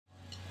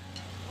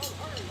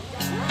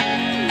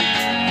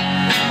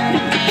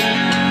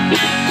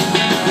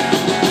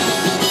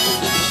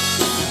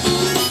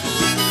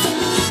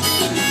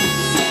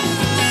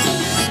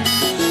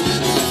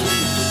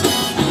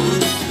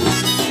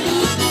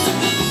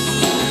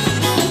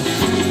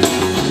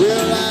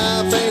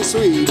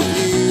sweet.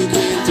 You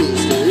can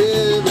taste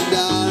every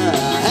dollar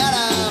I had.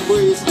 I've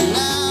wasted.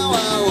 Now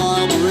I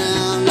walk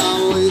around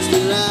all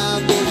wasted.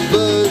 I've been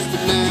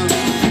busted down.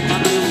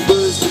 I've been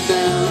busted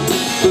down,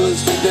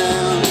 busted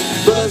down,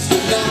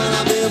 busted down.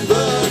 I've been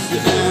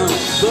busted down,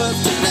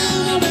 busted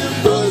down. I've been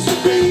busted,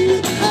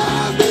 baby.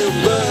 I've been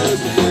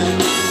busted down.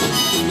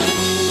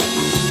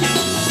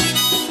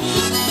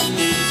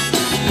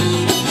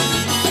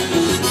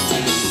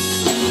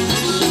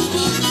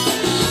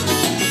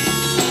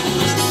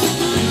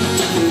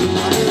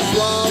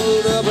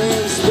 Swallowed up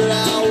and spit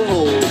out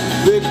whole,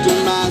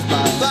 victimized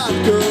by thought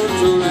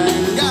control. I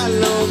ain't got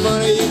no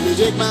money, you can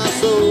take my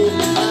soul.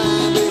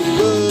 I've been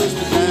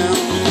busted down,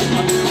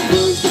 I've been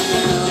busted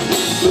down,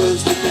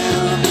 busted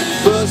down,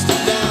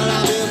 busted down.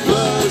 I've been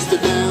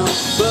busted down,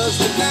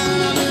 busted down.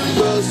 I've been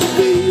busted,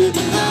 baby.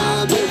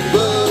 I've been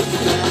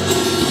busted down.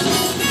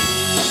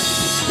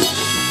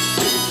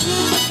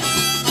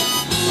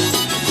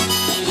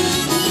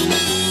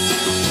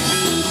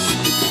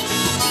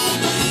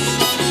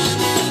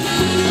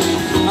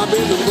 I've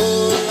been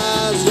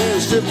demoralized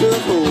and stripped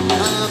of hope.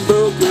 I'm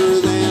broker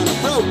than a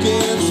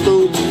broken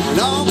stove, and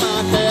all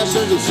my cash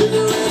is a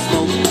cigarette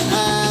smoke.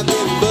 I've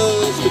been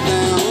busted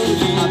down,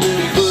 I've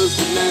been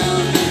busted down,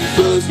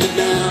 busted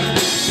down,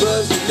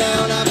 busted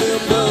down. I've been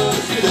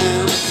busted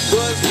down,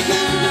 busted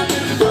down. I've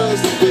been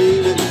busted,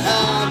 baby.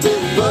 I've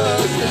been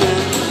busted down.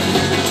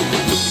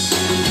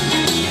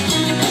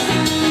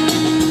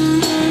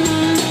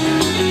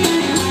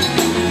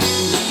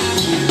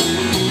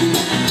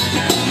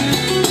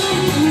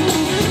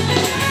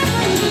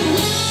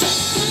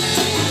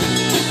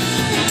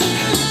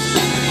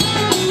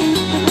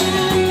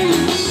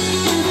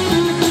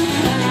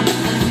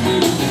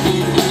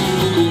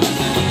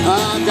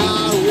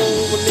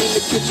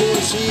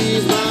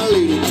 She's my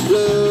lady,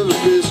 love her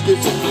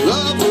biscuits,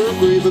 love her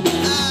gravy, but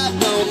I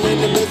don't mean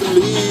to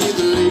mislead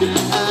the lady.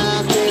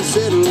 I can't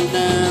settle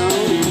down.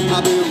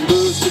 I've been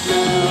busted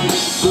down,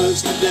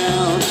 busted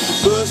down,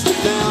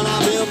 busted down.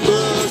 I've been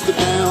busted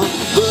down,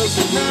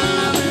 busted down.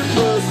 I've been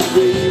busted,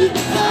 baby.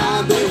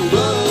 I've been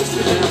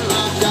busted down.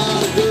 I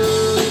got a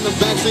girl in the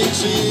backseat,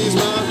 she's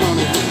my